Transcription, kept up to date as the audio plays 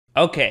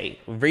Okay,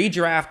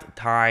 redraft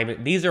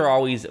time. These are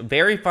always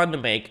very fun to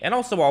make and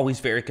also always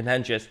very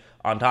contentious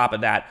on top of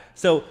that.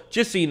 So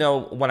just so you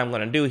know what I'm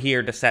going to do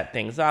here to set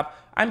things up,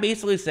 I'm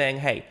basically saying,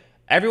 hey,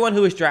 everyone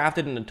who was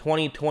drafted in the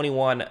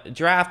 2021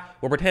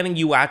 draft, we're pretending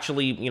you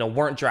actually,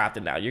 weren't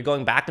drafted now. You're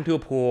going back into a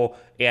pool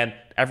and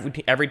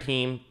every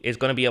team is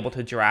going to be able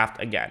to draft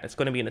again. It's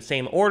going to be in the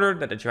same order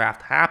that the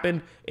draft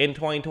happened in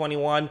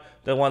 2021.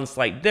 The one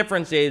slight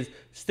difference is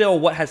still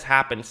what has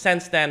happened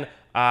since then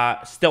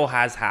still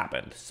has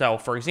happened. So,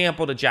 for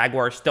example, the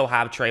Jaguars still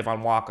have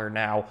Trayvon Walker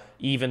now,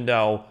 even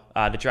though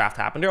the draft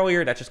happened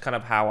earlier. That's just kind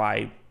of how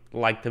I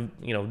like to,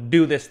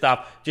 do this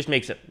stuff. Just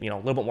makes it, a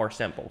little bit more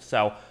simple.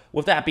 So,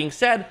 with that being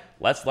said,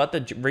 let's let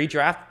the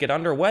redraft get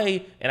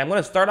underway. And I'm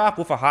going to start off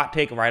with a hot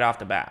take right off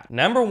the bat.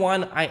 Number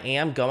one, I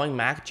am going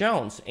Mac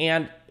Jones.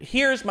 And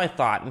here's my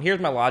thought, and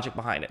here's my logic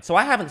behind it. So,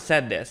 I haven't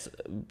said this,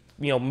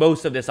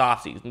 most of this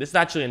offseason. This is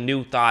actually a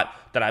new thought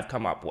that I've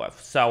come up with.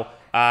 So,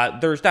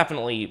 there's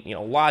definitely,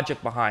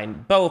 logic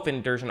behind both,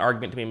 and there's an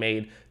argument to be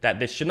made that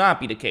this should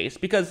not be the case,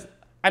 because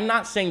I'm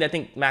not saying that I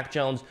think Mac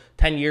Jones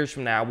 10 years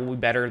from now will be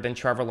better than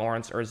Trevor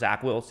Lawrence or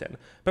Zach Wilson.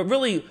 But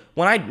really,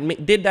 when I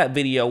did that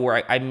video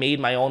where I made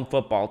my own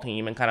football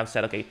team and kind of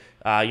said, okay,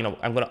 I'm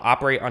going to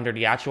operate under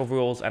the actual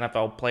rules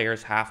NFL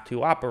players have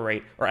to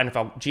operate, or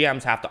NFL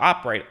GMs have to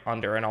operate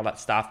under, and all that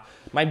stuff,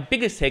 my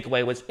biggest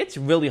takeaway was it's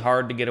really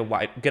hard to get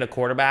a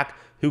quarterback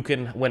who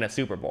can win a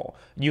Super Bowl.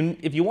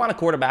 If you want a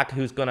quarterback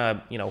who's going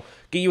to,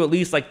 get you at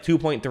least like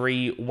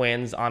 2.3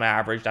 wins on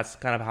average, that's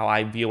kind of how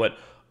I view it,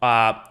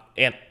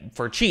 and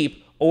for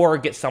cheap, or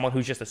get someone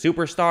who's just a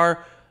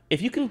superstar.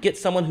 If you can get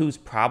someone who's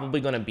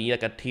probably going to be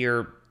like a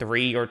tier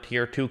 3 or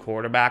tier 2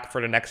 quarterback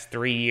for the next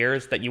 3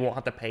 years that you won't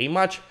have to pay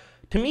much,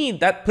 to me,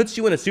 that puts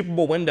you in a Super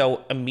Bowl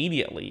window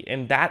immediately.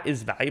 And that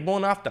is valuable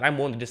enough that I'm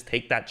willing to just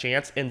take that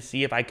chance and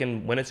see if I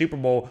can win a Super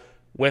Bowl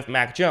with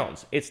Mac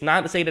Jones. It's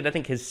not to say that I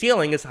think his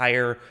ceiling is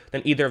higher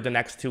than either of the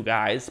next two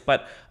guys,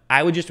 but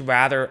I would just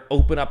rather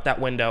open up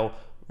that window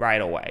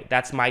right away.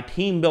 That's my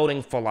team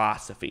building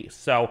philosophy.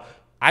 So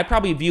I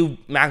probably view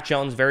Mac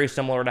Jones very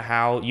similar to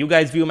how you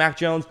guys view Mac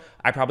Jones.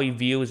 I probably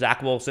view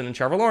Zach Wilson and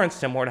Trevor Lawrence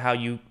similar to how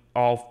you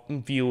all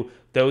view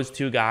those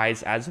two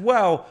guys as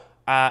well.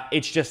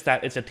 It's just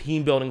that it's a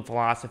team building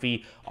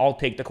philosophy. I'll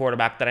take the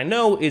quarterback that I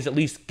know is at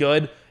least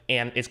good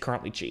and is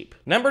currently cheap.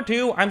 Number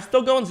two, I'm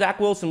still going Zach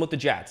Wilson with the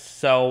Jets.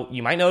 So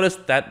you might notice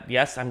that,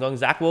 yes, I'm going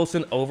Zach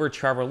Wilson over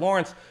Trevor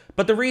Lawrence.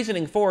 But the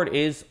reasoning for it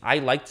is I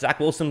liked Zach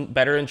Wilson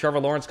better than Trevor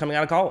Lawrence coming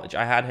out of college.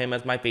 I had him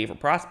as my favorite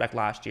prospect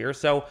last year.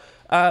 So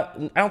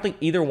I don't think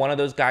either one of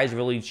those guys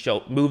really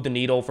moved the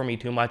needle for me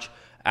too much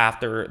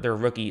after their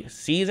rookie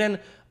season.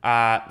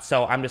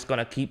 So I'm just going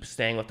to keep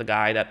staying with the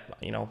guy that,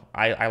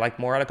 I like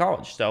more out of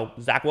college. So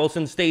Zach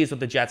Wilson stays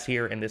with the Jets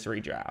here in this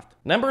redraft.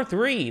 Number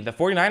three, the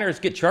 49ers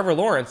get Trevor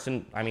Lawrence.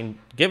 And I mean,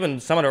 given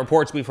some of the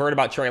reports we've heard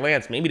about Trey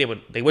Lance, maybe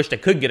they wish they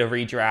could get a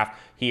redraft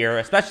here,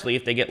 especially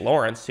if they get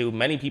Lawrence, who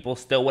many people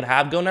still would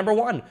have go number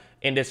one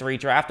in this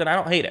redraft. And I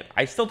don't hate it.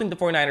 I still think the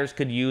 49ers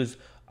could use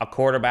a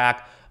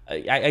quarterback.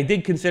 I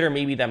did consider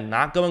maybe them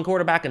not going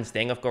quarterback and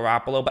staying with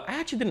Garoppolo, but I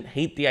actually didn't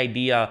hate the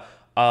idea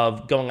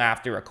of going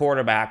after a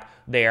quarterback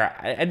there.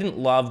 I didn't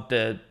love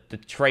the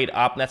trade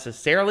up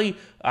necessarily,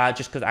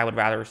 just because I would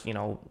rather,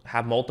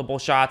 have multiple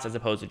shots as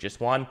opposed to just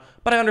one.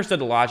 But I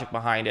understood the logic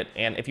behind it.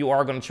 And if you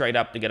are going to trade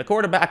up to get a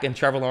quarterback and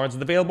Trevor Lawrence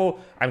is available,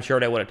 I'm sure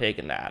they would have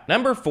taken that.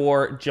 Number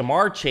four,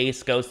 Jamar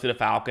Chase goes to the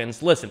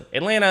Falcons. Listen,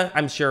 Atlanta,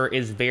 I'm sure,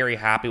 is very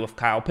happy with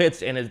Kyle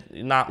Pitts and is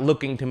not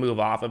looking to move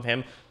off of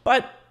him.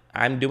 But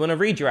I'm doing a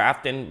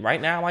redraft, and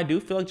right now I do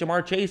feel like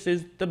Jamar Chase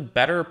is the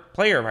better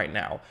player right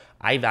now.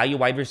 I value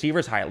wide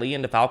receivers highly,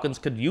 and the Falcons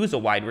could use a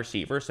wide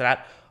receiver, so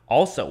that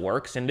also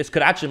works. And this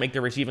could actually make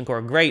the receiving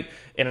core great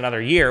in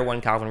another year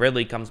when Calvin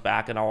Ridley comes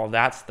back and all of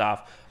that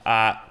stuff.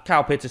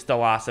 Kyle Pitts is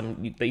still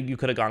awesome. You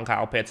could have gone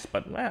Kyle Pitts,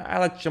 but I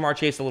like Jamar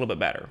Chase a little bit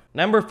better.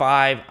 Number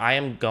five, I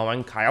am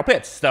going Kyle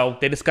Pitts. So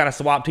they just kind of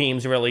swap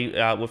teams really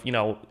with,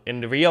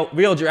 in the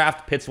real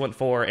draft, Pitts went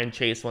 4 and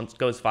Chase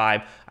goes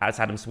 5. I just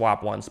had him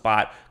swap one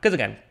spot because,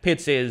 again,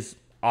 Pitts is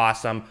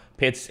awesome.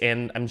 Pitts,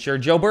 and I'm sure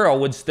Joe Burrow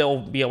would still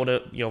be able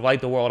to,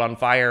 light the world on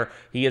fire.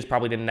 He is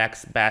probably the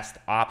next best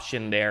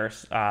option there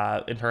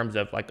in terms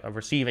of like a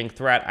receiving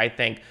threat. I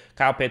think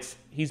Kyle Pitts,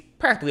 he's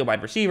practically a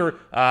wide receiver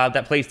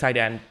that plays tight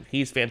end.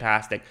 He's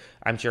fantastic.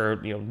 I'm sure,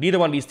 neither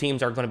one of these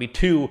teams are going to be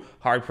too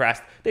hard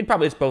pressed. They'd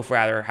probably just both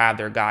rather have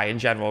their guy in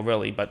general,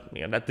 really. But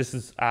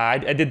I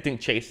did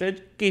think Chase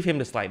gave him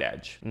the slight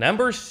edge.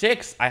 Number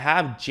six, I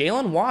have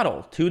Jalen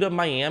Waddle to the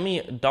Miami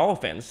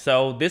Dolphins.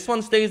 So this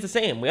one stays the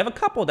same. We have a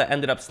couple that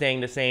ended up staying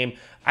the same.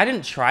 I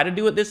didn't try to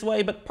do it this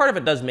way, but part of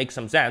it does make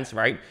some sense,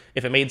 right?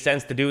 If it made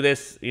sense to do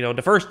this,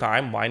 the first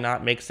time, why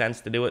not make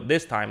sense to do it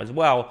this time as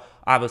well?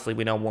 Obviously,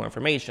 we know more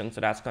information, so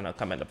that's going to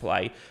come into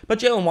play. But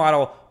Jalen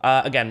Waddle,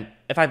 again,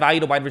 if I value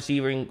the wide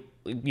receiving,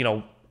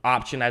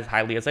 option as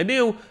highly as I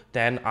do,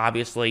 then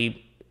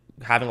obviously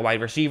having a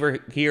wide receiver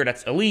here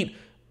that's elite,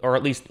 or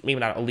at least maybe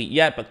not elite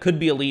yet, but could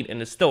be elite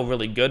and is still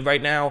really good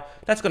right now,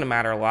 that's going to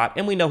matter a lot.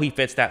 And we know he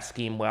fits that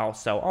scheme well,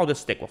 so I'll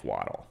just stick with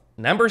Waddle.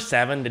 Number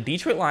 7, the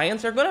Detroit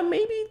Lions are going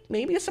to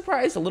maybe a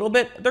surprise a little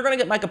bit. They're going to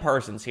get Micah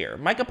Parsons here.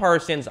 Micah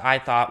Parsons, I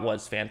thought,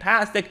 was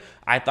fantastic.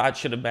 I thought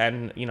should have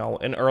been,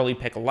 an early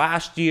pick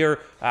last year.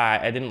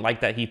 I didn't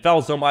like that he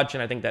fell so much,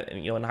 and I think that,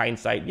 in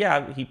hindsight,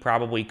 yeah, he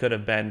probably could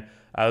have been,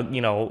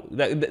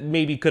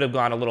 maybe could have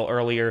gone a little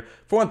earlier.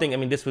 For one thing, I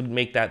mean, this would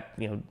make that,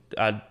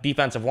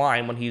 defensive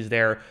line when he's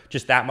there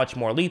just that much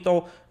more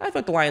lethal. I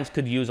think the Lions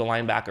could use a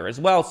linebacker as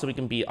well, so he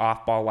can be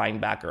off-ball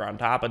linebacker on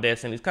top of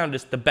this, and he's kind of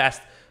just the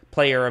best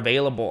player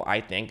available,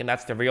 I think, and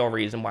that's the real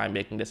reason why I'm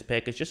making this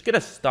pick, is just get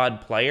a stud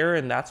player,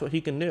 and that's what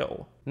he can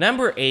do.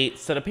 Number 8,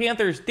 so the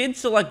Panthers did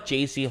select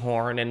J.C.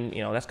 Horn, and,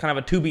 that's kind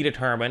of a to be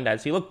determined,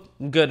 as he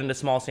looked good in the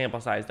small sample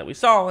size that we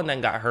saw and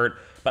then got hurt,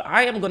 but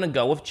I am going to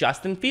go with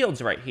Justin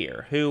Fields right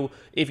here, who,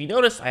 if you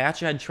notice, I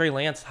actually had Trey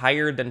Lance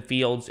higher than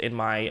Fields in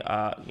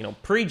my,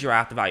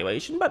 pre-draft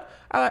evaluation, but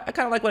I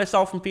kind of like what I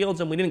saw from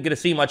Fields, and we didn't get to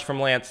see much from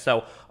Lance,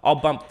 so I'll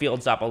bump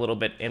Fields up a little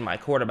bit in my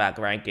quarterback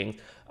rankings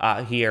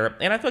here,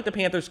 and I feel like the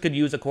Panthers could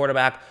use a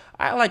quarterback.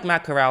 I like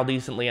Matt Corral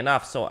decently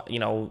enough, so,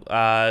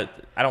 I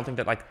don't think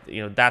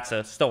that,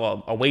 that's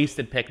still a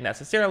wasted pick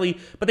necessarily,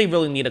 but they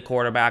really need a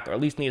quarterback, or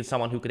at least need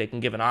someone who they can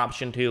give an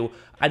option to.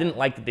 I didn't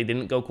like that they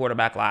didn't go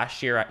quarterback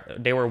last year.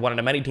 They were one of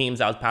the many teams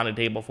I was pounding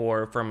the table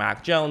for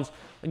Mac Jones.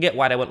 I get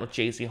why they went with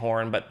J.C.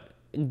 Horn, but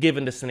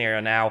given the scenario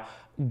now,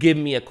 give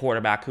me a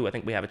quarterback who I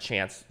think we have a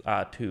chance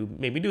to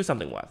maybe do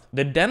something with.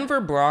 The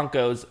Denver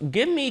Broncos,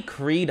 give me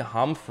Creed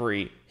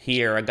Humphrey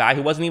here, a guy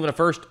who wasn't even a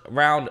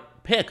first-round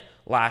pick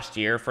last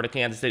year for the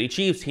Kansas City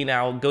Chiefs. He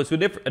now goes to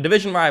a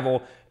division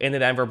rival in the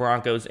Denver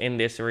Broncos in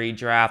this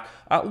redraft.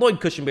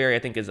 Lloyd Cushenberry, I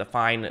think, is a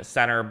fine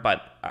center,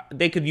 but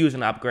they could use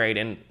an upgrade,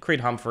 and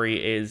Creed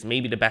Humphrey is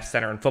maybe the best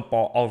center in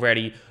football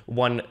already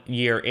 1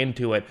 year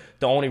into it.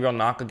 The only real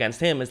knock against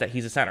him is that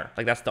he's a center.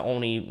 Like, that's the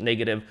only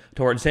negative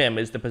towards him,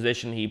 is the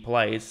position he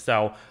plays.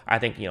 So I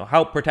think,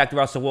 help protect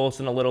Russell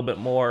Wilson a little bit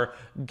more,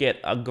 get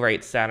a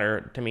great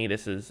center. To me,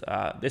 this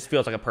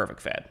feels like a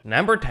perfect fit.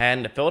 Number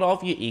 10, the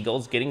Philadelphia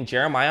Eagles getting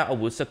Jeremiah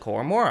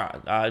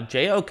Owusu-Koramoah.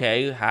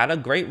 JOK had a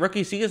great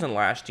rookie season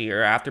last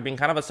year after being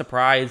kind of a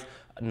surprise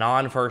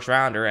non-first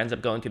rounder, ends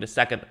up going to the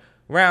second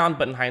round,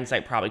 but in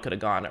hindsight probably could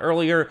have gone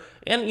earlier.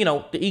 And,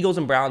 the Eagles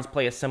and Browns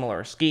play a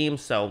similar scheme,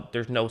 so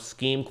there's no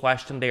scheme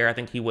question there. I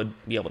think he would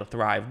be able to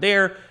thrive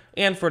there.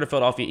 And for the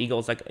Philadelphia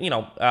Eagles,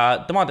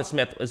 Devonta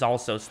Smith is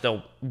also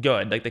still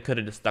good. Like, they could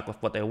have just stuck with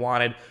what they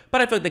wanted, but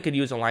I feel like they could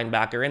use a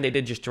linebacker, and they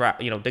did just draft,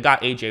 they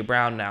got A.J.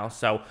 Brown now,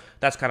 so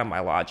that's kind of my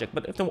logic.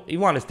 But if you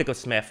want to stick with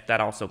Smith, that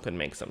also could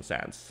make some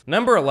sense.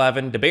 Number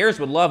 11, the Bears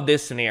would love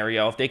this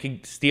scenario if they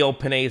could steal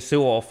Penei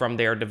Sewell from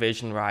their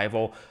division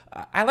rival.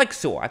 I like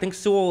Sewell. I think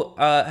Sewell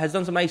has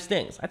done some nice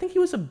things. I think he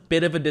was a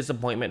bit of a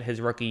disappointment his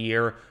rookie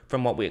year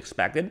from what we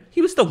expected.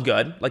 He was still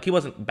good. Like, he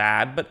wasn't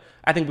bad, but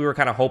I think we were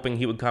kind of hoping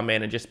he would come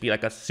in and just be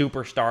like a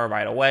superstar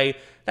right away.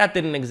 That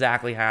didn't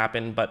exactly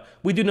happen, but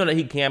we do know that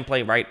he can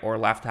play right or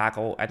left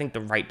tackle. I think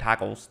the right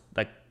tackle's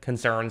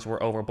concerns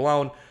were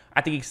overblown.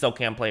 I think he still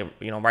can play,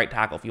 right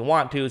tackle if you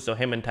want to. So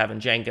him and Tevin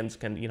Jenkins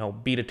can,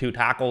 be the two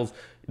tackles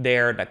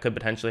there that could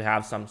potentially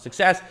have some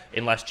success,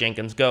 unless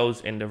Jenkins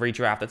goes into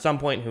redraft at some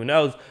point. Who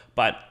knows?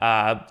 But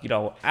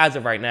as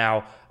of right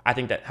now, I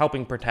think that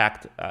helping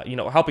protect,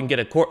 helping get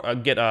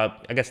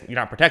I guess you're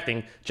not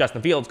protecting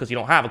Justin Fields because you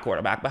don't have a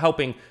quarterback, but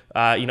helping,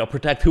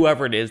 protect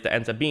whoever it is that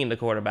ends up being the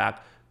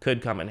quarterback could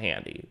come in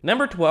handy.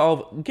 Number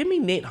 12, give me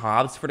Nate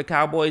Hobbs for the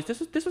Cowboys.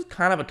 This was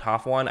kind of a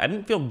tough one. I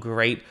didn't feel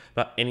great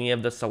about any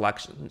of the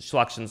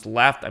selections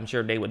left. I'm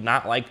sure they would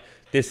not like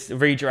this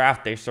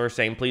redraft. They're sort of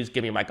saying, please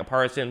give me Micah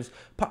Parsons.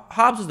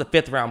 Hobbs was the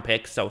 5th round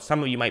pick, so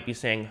some of you might be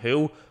saying,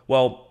 who?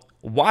 Well,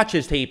 watch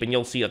his tape and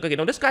you'll see, okay,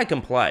 this guy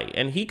can play,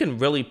 and he can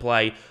really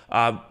play,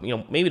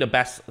 maybe the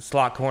best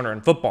slot corner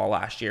in football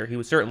last year. He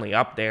was certainly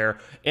up there,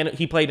 and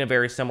he played in a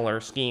very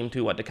similar scheme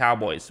to what the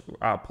Cowboys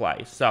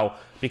play. So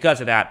because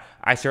of that,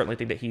 I certainly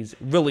think that he's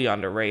really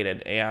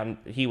underrated, and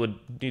he would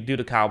do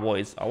the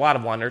Cowboys a lot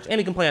of wonders, and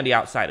he can play on the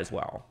outside as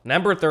well.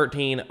 Number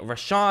 13,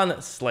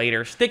 Rashawn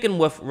Slater. Sticking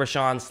with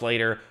Rashawn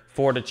Slater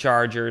for the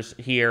Chargers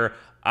here.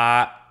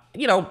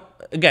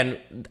 Again,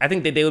 I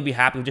think that they would be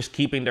happy with just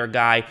keeping their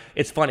guy.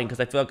 It's funny because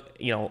I feel like,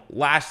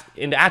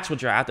 in the actual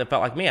draft, I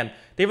felt like, man,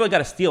 they really got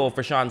to steal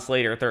for Rashawn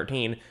Slater at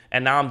 13.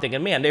 And now I'm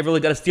thinking, man, they've really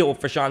got to steal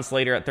for Rashawn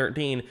Slater at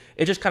 13.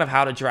 It's just kind of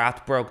how the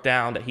draft broke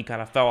down that he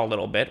kind of fell a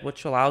little bit,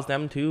 which allows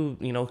them to,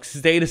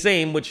 stay the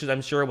same, which is,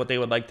 I'm sure, what they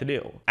would like to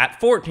do. At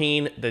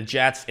 14, the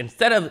Jets,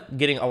 instead of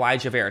getting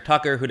Elijah Vera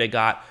Tucker, who they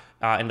got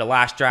in the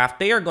last draft,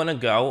 they are going to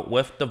go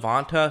with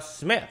Devonta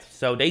Smith.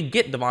 So they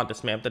get Devonta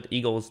Smith that the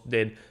Eagles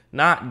did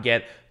not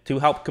get to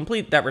help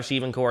complete that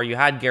receiving core. You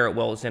had Garrett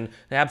Wilson.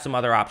 They have some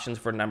other options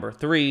for number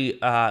 3,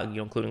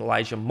 including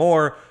Elijah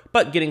Moore,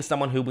 but getting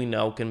someone who we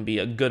know can be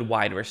a good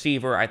wide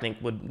receiver, I think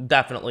would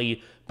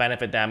definitely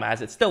benefit them,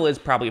 as it still is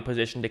probably a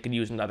position they could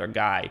use another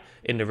guy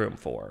in the room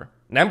for.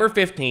 Number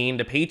 15,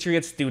 the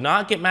Patriots do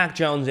not get Mac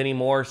Jones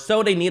anymore,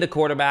 so they need a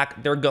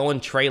quarterback. They're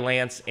going Trey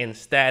Lance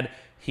instead.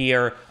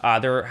 here.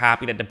 They're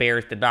happy that the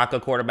Bears did not go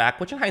quarterback,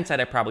 which in hindsight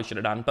I probably should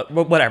have done, but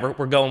whatever,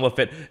 we're going with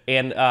it.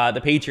 And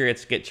the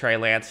Patriots get Trey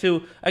Lance,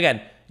 who,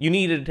 again, you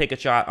needed to take a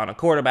shot on a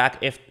quarterback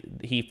if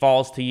he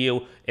falls to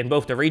you. In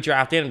both the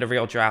redraft and the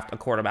real draft, a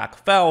quarterback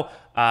fell.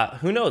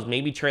 Who knows?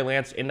 Maybe Trey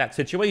Lance in that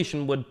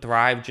situation would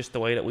thrive just the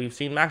way that we've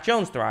seen Mac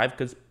Jones thrive,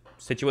 because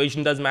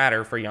situation does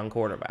matter for young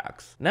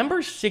quarterbacks.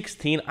 Number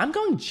 16, I'm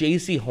going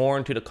J.C.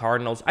 Horn to the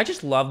Cardinals. I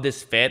just love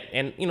this fit.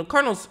 And,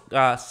 Cardinals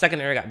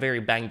secondary got very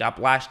banged up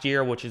last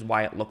year, which is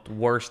why it looked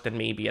worse than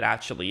maybe it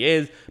actually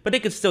is. But they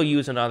could still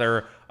use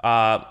another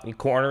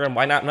corner, and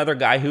why not another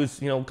guy who's,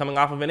 coming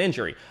off of an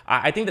injury.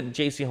 I think that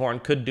J.C. Horn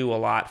could do a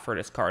lot for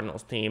this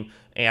Cardinals team.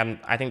 And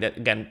I think that,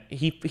 again,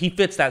 he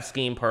fits that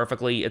scheme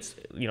perfectly. It's,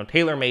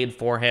 tailor-made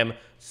for him.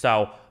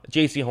 So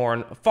J.C.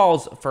 Horn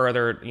falls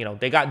further.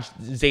 They got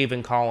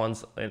Zaven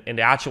Collins in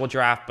the actual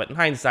draft, but in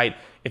hindsight,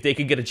 if they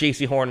could get a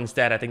J.C. Horn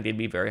instead, I think they'd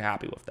be very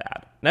happy with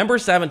that. Number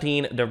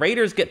 17, the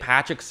Raiders get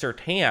Patrick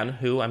Surtain,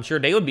 who I'm sure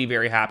they would be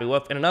very happy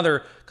with, and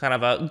another kind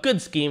of a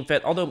good scheme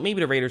fit, although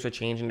maybe the Raiders are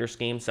changing their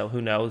scheme, so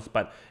who knows.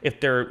 But if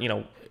they're,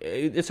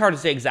 it's hard to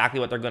say exactly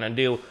what they're going to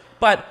do.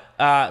 But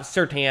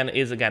Surtain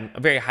is, again, a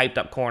very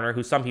hyped-up corner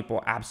who some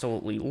people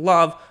absolutely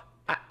love.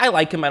 I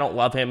like him. I don't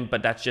love him,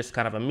 but that's just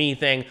kind of a me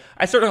thing.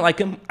 I certainly like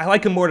him. I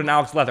like him more than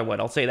Alex Leatherwood.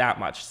 I'll say that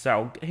much.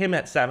 So him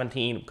at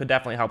 17 could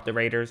definitely help the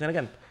Raiders. And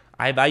again,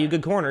 I value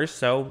good corners,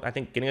 so I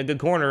think getting a good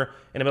corner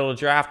in the middle of the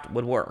draft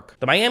would work.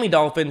 The Miami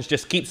Dolphins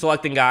just keep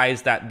selecting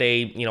guys that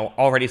they,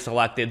 already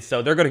selected.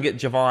 So they're going to get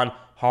Javon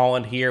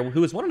Holland here,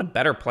 who is one of the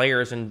better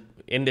players in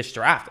this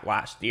draft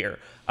last year.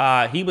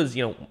 He was,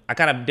 I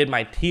kind of did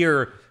my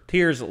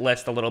tiers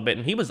list a little bit,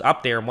 and he was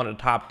up there in one of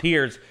the top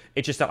tiers.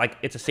 It's just that,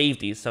 it's a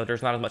safety, so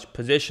there's not as much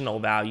positional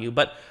value.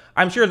 But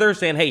I'm sure they're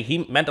saying, hey, he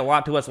meant a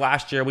lot to us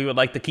last year. We would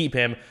like to keep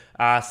him.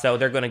 So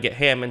they're going to get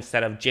him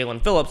instead of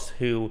Jalen Phillips,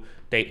 who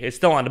is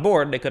still on the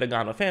board. They could have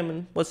gone with him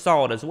and was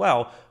solid as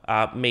well.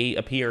 May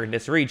appear in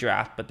this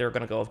redraft, but they're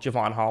going to go with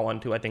Javon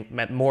Holland, who I think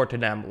meant more to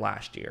them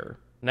last year.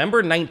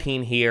 Number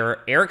 19 here,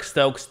 Eric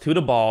Stokes to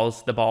the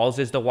Balls. The Balls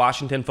is the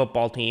Washington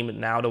football team,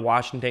 now the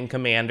Washington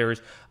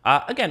Commanders.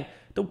 Again,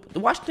 the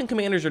Washington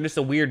Commanders are just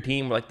a weird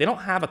team where, they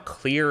don't have a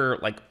clear,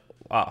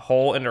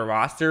 hole in their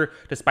roster,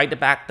 despite the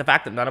fact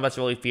that none of us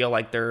really feel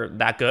like they're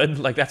that good.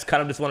 That's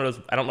kind of just one of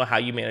those, I don't know how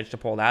you managed to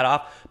pull that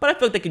off, but I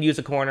feel like they could use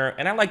a corner,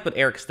 and I like what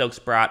Eric Stokes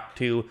brought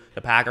to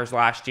the Packers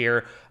last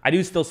year. I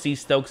do still see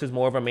Stokes as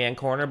more of a man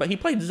corner, but he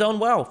played zone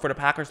well for the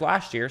Packers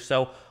last year,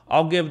 so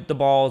I'll give the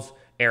Balls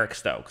Eric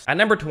Stokes. At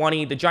number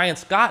 20, the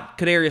Giants got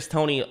Kadarius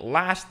Toney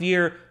last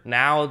year.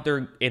 Now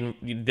they're in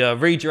the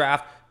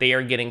redraft. They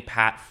are getting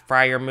Pat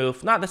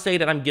Freiermuth. Not to say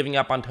that I'm giving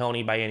up on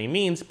Toney by any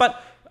means,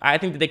 but I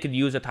think that they could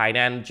use a tight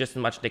end just as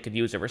much as they could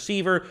use a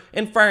receiver,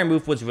 and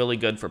Freiermuth was really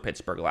good for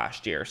Pittsburgh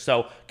last year.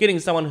 So getting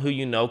someone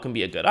who can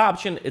be a good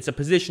option, it's a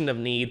position of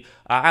need.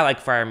 I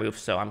like Freiermuth,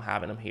 so I'm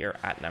having him here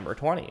at number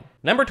 20.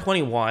 Number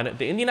 21,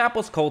 the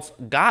Indianapolis Colts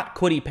got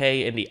Kwity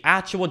Paye in the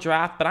actual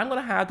draft, but I'm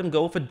going to have them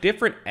go with a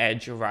different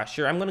edge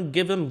rusher. I'm going to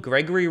give them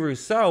Gregory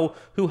Rousseau,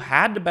 who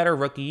had the better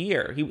rookie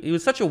year. He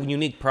was such a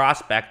unique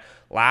prospect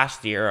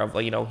last year of,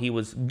 he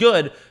was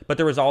good, but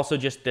there was also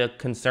just the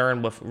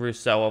concern with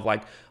Rousseau of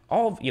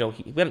we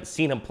hadn't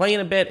seen him play in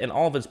a bit, and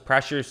all of his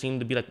pressures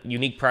seemed to be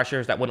unique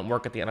pressures that wouldn't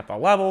work at the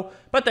NFL level.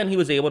 But then he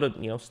was able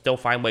to, still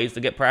find ways to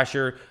get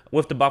pressure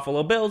with the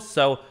Buffalo Bills.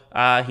 So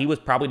he was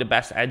probably the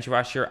best edge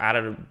rusher out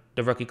of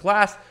the rookie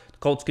class. The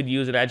Colts could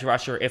use an edge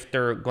rusher if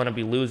they're going to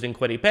be losing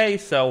Kwity Paye.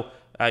 So,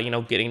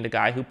 getting the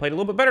guy who played a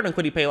little bit better than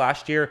Kwity Paye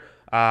last year,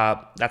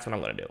 that's what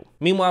I'm going to do.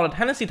 Meanwhile, the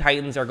Tennessee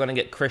Titans are going to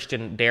get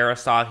Christian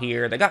Darrisaw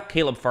here. They got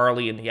Caleb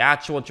Farley in the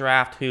actual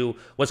draft, who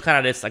was kind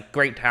of this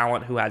great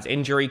talent who has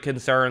injury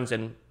concerns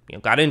and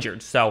got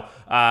injured. So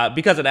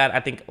because of that, I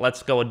think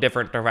let's go a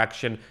different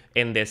direction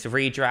in this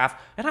redraft.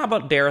 And how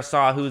about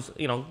Darrisaw, who's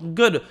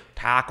good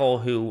tackle,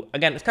 who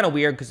again it's kind of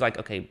weird because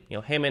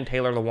him and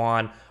Taylor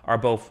Lewan are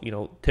both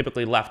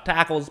typically left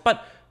tackles,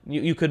 but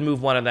you could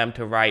move one of them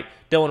to right.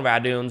 Dylan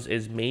Raduns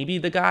is maybe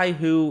the guy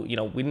who,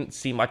 we didn't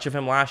see much of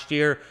him last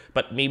year,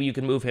 but maybe you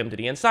can move him to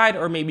the inside,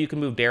 or maybe you can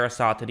move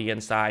Darrisaw to the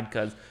inside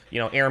because,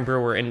 Aaron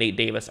Brewer and Nate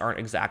Davis aren't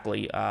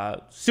exactly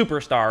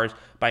superstars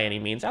by any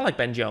means. I like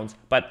Ben Jones,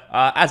 but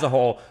as a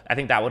whole, I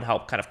think that would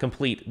help kind of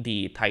complete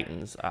the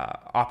Titans'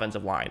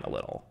 offensive line a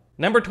little.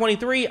 Number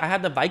 23, I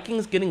had the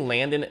Vikings getting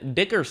Landon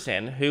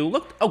Dickerson, who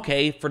looked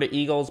okay for the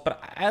Eagles, but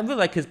I really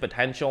like his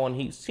potential, and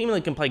he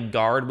seemingly can play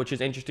guard, which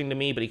is interesting to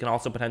me, but he can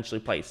also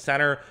potentially play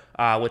center,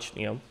 which,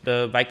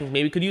 the Vikings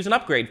maybe could use an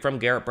upgrade from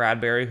Garrett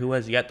Bradbury, who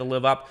has yet to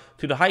live up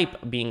to the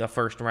hype being a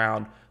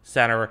first-round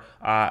center,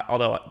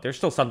 although there's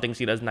still some things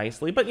he does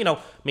nicely, but,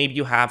 maybe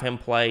you have him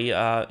play,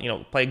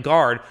 play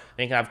guard,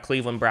 and you can have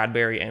Cleveland,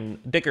 Bradbury, and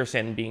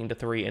Dickerson being the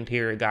three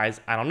interior guys.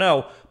 I don't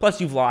know.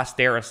 Plus, you've lost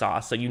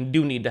Darrisaw, so you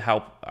do need to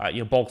help,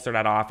 bolster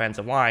that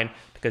offensive line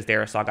because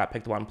Darrisaw got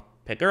picked one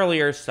pick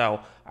earlier, so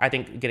I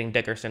think getting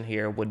Dickerson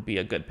here would be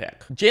a good pick.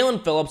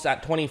 Jalen Phillips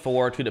at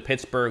 24 to the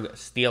Pittsburgh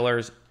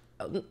Steelers.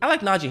 I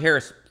like Najee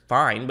Harris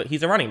fine, but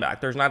he's a running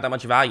back. There's not that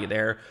much value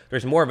there.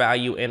 There's more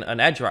value in an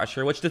edge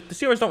rusher, which the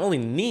Steelers don't really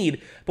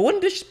need. But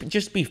wouldn't this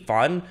just be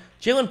fun?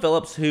 Jalen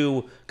Phillips,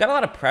 who got a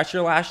lot of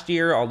pressure last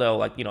year, although,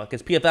 like,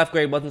 his PFF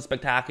grade wasn't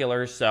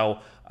spectacular, so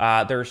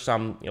there's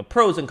some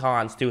pros and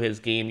cons to his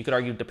game. You could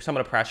argue that some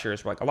of the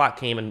pressures, like, a lot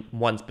came in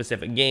one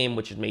specific game,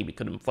 which is maybe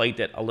could inflate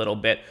it a little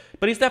bit.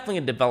 But he's definitely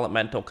a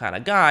developmental kind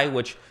of guy,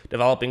 which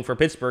developing for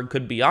Pittsburgh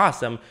could be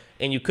awesome.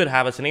 And you could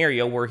have a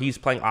scenario where he's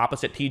playing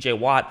opposite TJ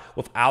Watt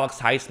with Alex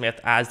Highsmith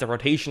as the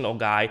rotational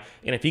guy.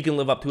 And if he can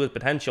live up to his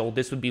potential,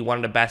 this would be one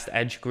of the best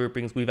edge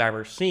groupings we've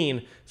ever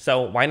seen.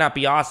 So why not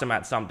be awesome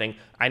at something?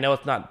 I know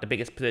it's not the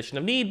biggest position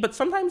of need, but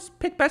sometimes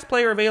pick best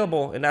player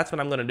available, and that's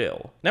what I'm going to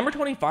do. Number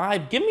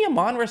 25, give me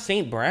Amon-Ra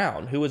St.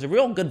 Brown, who was a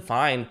real good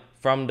find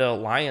from the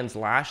Lions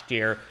last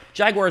year.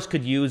 Jaguars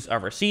could use a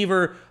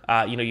receiver.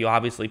 You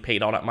obviously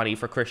paid all that money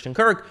for Christian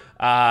Kirk.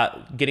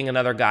 Getting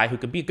another guy who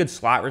could be a good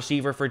slot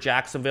receiver for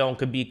Jacksonville and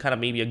could be kind of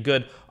maybe a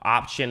good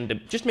option to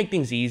just make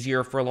things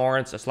easier for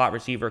Lawrence. A slot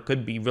receiver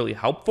could be really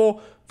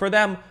helpful for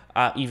them,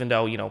 even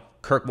though,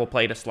 Kirk will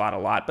play the slot a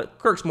lot, but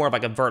Kirk's more of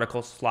like a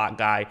vertical slot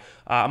guy.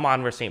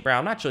 Amon-Ra St.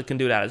 Brown actually can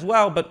do that as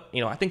well, but,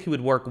 I think he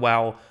would work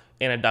well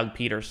in a Doug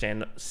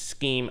Peterson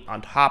scheme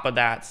on top of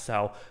that.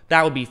 So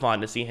that would be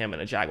fun to see him in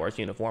a Jaguars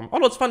uniform.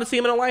 Although it's fun to see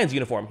him in a Lions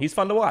uniform. He's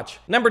fun to watch.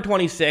 Number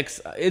 26,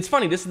 it's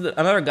funny. This is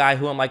another guy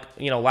who I'm like,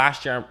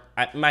 last year,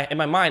 in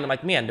my mind, I'm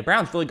like, man, the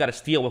Browns really got a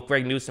steal with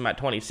Greg Newsome at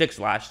 26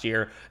 last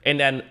year. And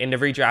then in the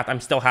redraft, I'm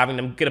still having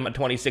them get him at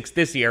 26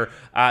 this year.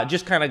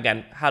 Just kind of,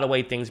 again, how the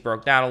way things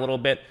broke down a little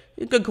bit.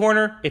 Good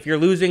corner. If you're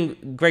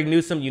losing Greg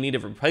Newsome, you need to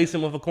replace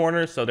him with a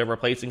corner, so they're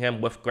replacing him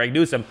with Greg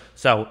Newsome.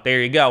 So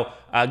there you go.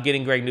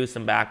 Getting Greg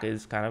Newsome back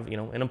is kind of,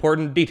 an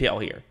important detail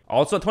here.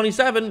 Also at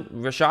 27,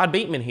 Rashad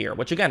Bateman here,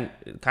 which again,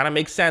 kind of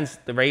makes sense.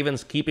 The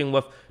Ravens keeping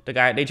with the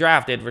guy they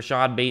drafted,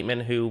 Rashad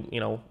Bateman, who,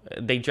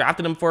 they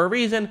drafted him for a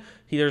reason.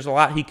 There's a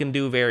lot he can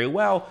do very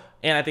well.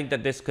 And I think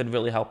that this could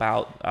really help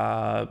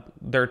out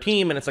their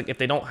team. And it's like, if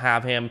they don't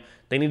have him,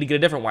 they need to get a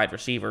different wide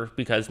receiver,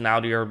 because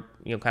now you're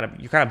kind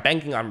of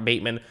banking on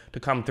Bateman to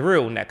come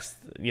through next,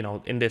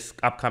 in this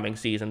upcoming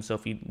season. So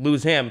if you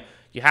lose him,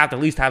 you have to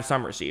at least have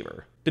some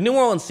receiver. The New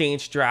Orleans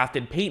Saints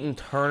drafted Peyton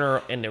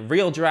Turner in the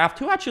real draft,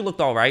 who actually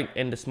looked all right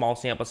in the small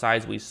sample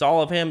size we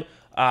saw of him.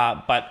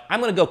 But I'm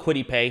going to go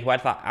Kwity Paye, who I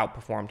thought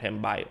outperformed him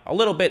by a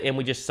little bit, and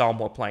we just saw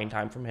more playing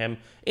time from him,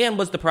 and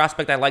was the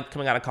prospect I liked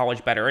coming out of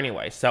college better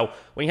anyway. So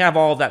when you have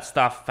all of that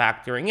stuff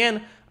factoring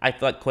in, I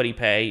thought Kwity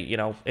Paye,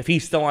 if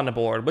he's still on the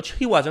board, which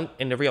he wasn't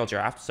in the real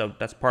draft, so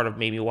that's part of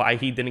maybe why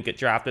he didn't get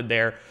drafted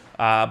there.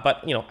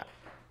 But,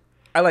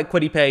 I like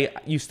Kwity Paye.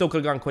 You still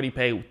could have gone Kwity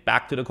Paye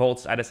back to the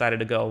Colts. I decided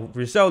to go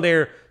Rousseau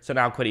there, so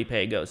now Kwity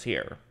Paye goes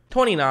here.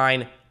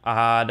 29,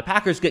 the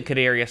Packers get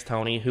Kadarius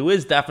Toney, who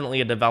is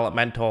definitely a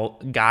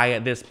developmental guy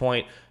at this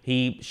point.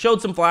 He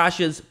showed some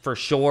flashes for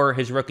sure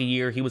his rookie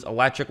year. He was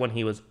electric when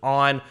he was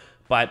on,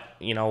 but,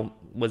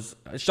 was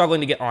struggling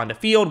to get on the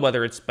field,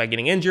 whether it's by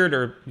getting injured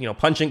or,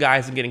 punching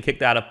guys and getting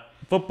kicked out of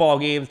football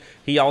games.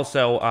 He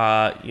also,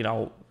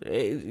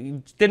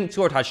 didn't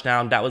score a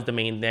touchdown. That was the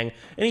main thing.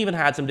 And even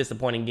had some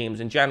disappointing games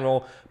in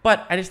general.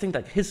 But I just think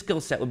that his skill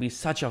set would be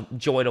such a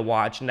joy to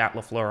watch in that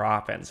LaFleur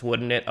offense,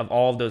 wouldn't it? Of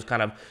all of those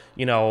kind of,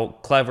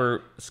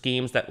 clever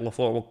schemes that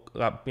LaFleur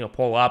will,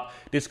 pull up,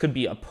 this could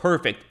be a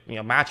perfect,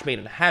 match made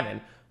in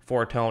heaven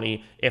for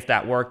Toney if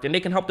that worked. And they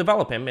can help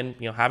develop him. And,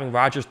 having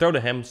Rodgers throw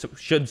to him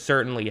should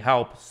certainly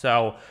help.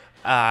 So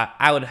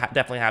I would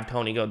definitely have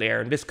Toney go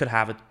there. And this could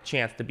have a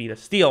chance to be the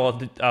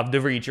steal of the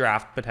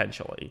redraft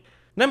potentially.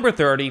 Number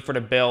 30 for the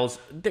Bills,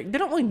 they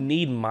don't really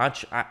need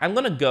much. I'm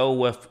going to go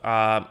with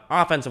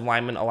offensive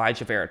lineman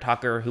Elijah Vera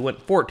Tucker, who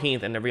went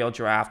 14th in the real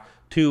draft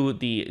to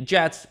the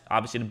Jets.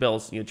 Obviously, the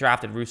Bills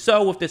drafted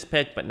Rousseau with this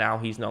pick, but now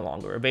he's no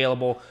longer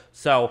available.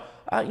 So,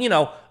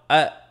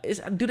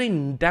 do they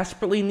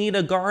desperately need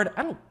a guard?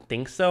 I don't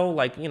think so.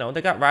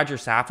 They got Roger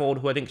Saffold,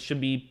 who I think should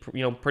be,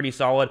 pretty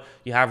solid.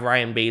 You have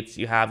Ryan Bates.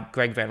 You have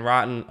Greg Van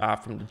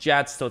Roten from the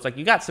Jets. So it's like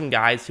you got some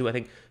guys who I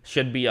think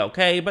should be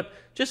okay. But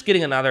just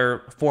getting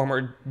another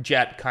former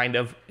Jet kind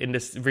of in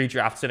this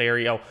redraft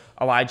scenario,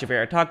 Elijah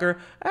Vera Tucker,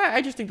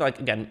 I just think,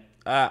 again,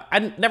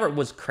 I never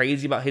was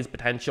crazy about his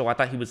potential. I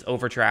thought he was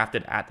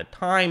overdrafted at the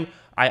time.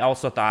 I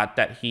also thought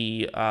that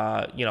he,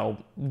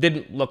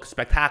 didn't look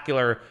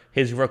spectacular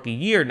his rookie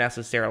year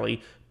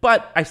necessarily,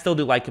 but I still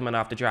do like him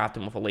enough to draft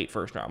him with a late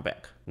first-round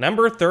pick.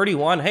 Number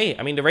 31, hey,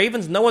 the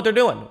Ravens know what they're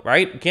doing,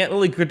 right? Can't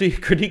really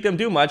critique them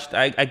too much.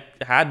 I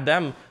had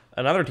them,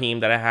 another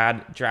team that I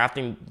had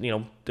drafting,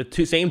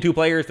 the same two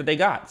players that they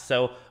got.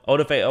 So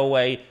Odafe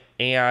Oweh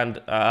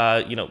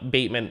and,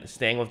 Bateman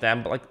staying with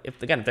them. But, if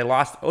they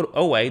lost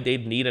Oweh,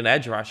 they'd need an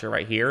edge rusher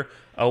right here.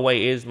 Oweh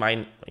is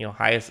my,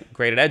 highest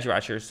graded edge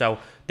rusher. So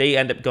they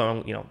end up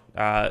going,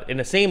 in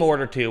the same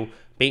order too.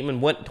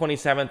 Bateman went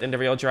 27th in the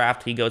real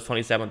draft. He goes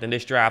 27th in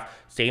this draft.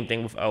 Same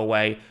thing with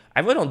Oweh. I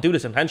really don't do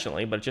this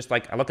intentionally, but it's just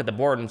I look at the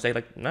board and say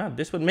nah,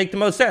 this would make the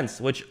most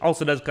sense, which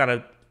also does kind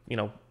of,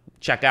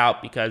 check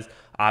out, because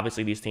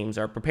obviously these teams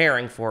are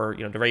preparing for,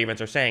 the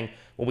Ravens are saying,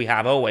 well, we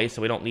have Oweh, so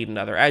we don't need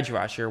another edge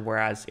rusher.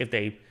 Whereas if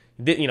they,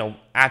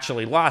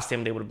 actually lost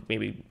him, they would have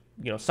maybe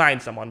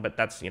signed someone, but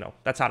that's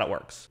how it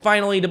works.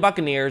 Finally, the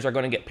Buccaneers are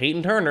going to get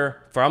Peyton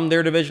Turner from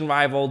their division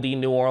rival, the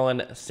New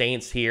Orleans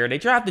Saints here. They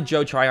drafted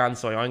Joe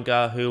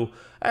Tryon-Soyuncu, who,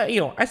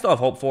 I still have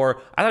hope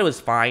for. I thought it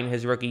was fine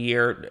his rookie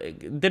year.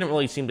 It didn't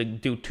really seem to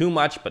do too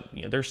much, but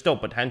there's still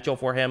potential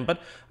for him. But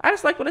I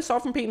just like what I saw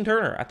from Peyton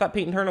Turner. I thought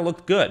Peyton Turner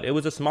looked good. It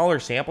was a smaller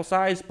sample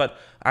size, but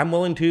I'm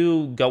willing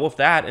to go with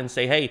that and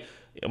say, hey,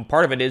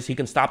 part of it is he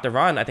can stop the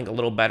run, I think, a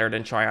little better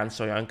than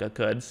Tryon-Soyuncu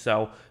could.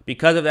 So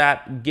because of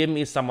that, give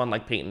me someone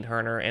like Peyton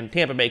Turner. And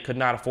Tampa Bay could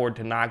not afford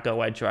to not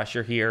go edge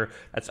rusher here.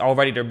 That's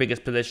already their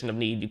biggest position of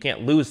need. You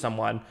can't lose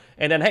someone.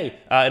 And then, hey,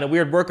 in a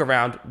weird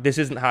workaround, this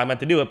isn't how I meant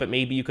to do it, but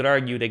maybe you could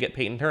argue they get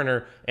Peyton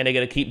Turner and they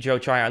get to keep Joe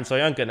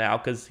Tryon-Soyuncu now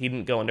because he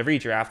didn't go into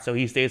redraft, so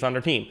he stays on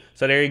their team.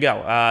 So there you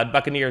go.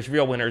 Buccaneers,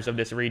 real winners of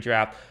this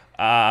redraft.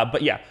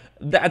 But yeah,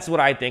 that's what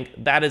I think.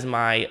 That is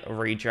my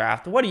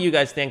redraft. What do you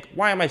guys think?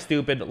 Why am I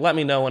stupid? Let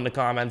me know in the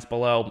comments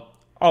below.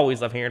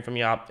 Always love hearing from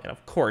you. And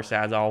of course,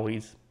 as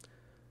always,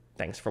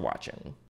 thanks for watching.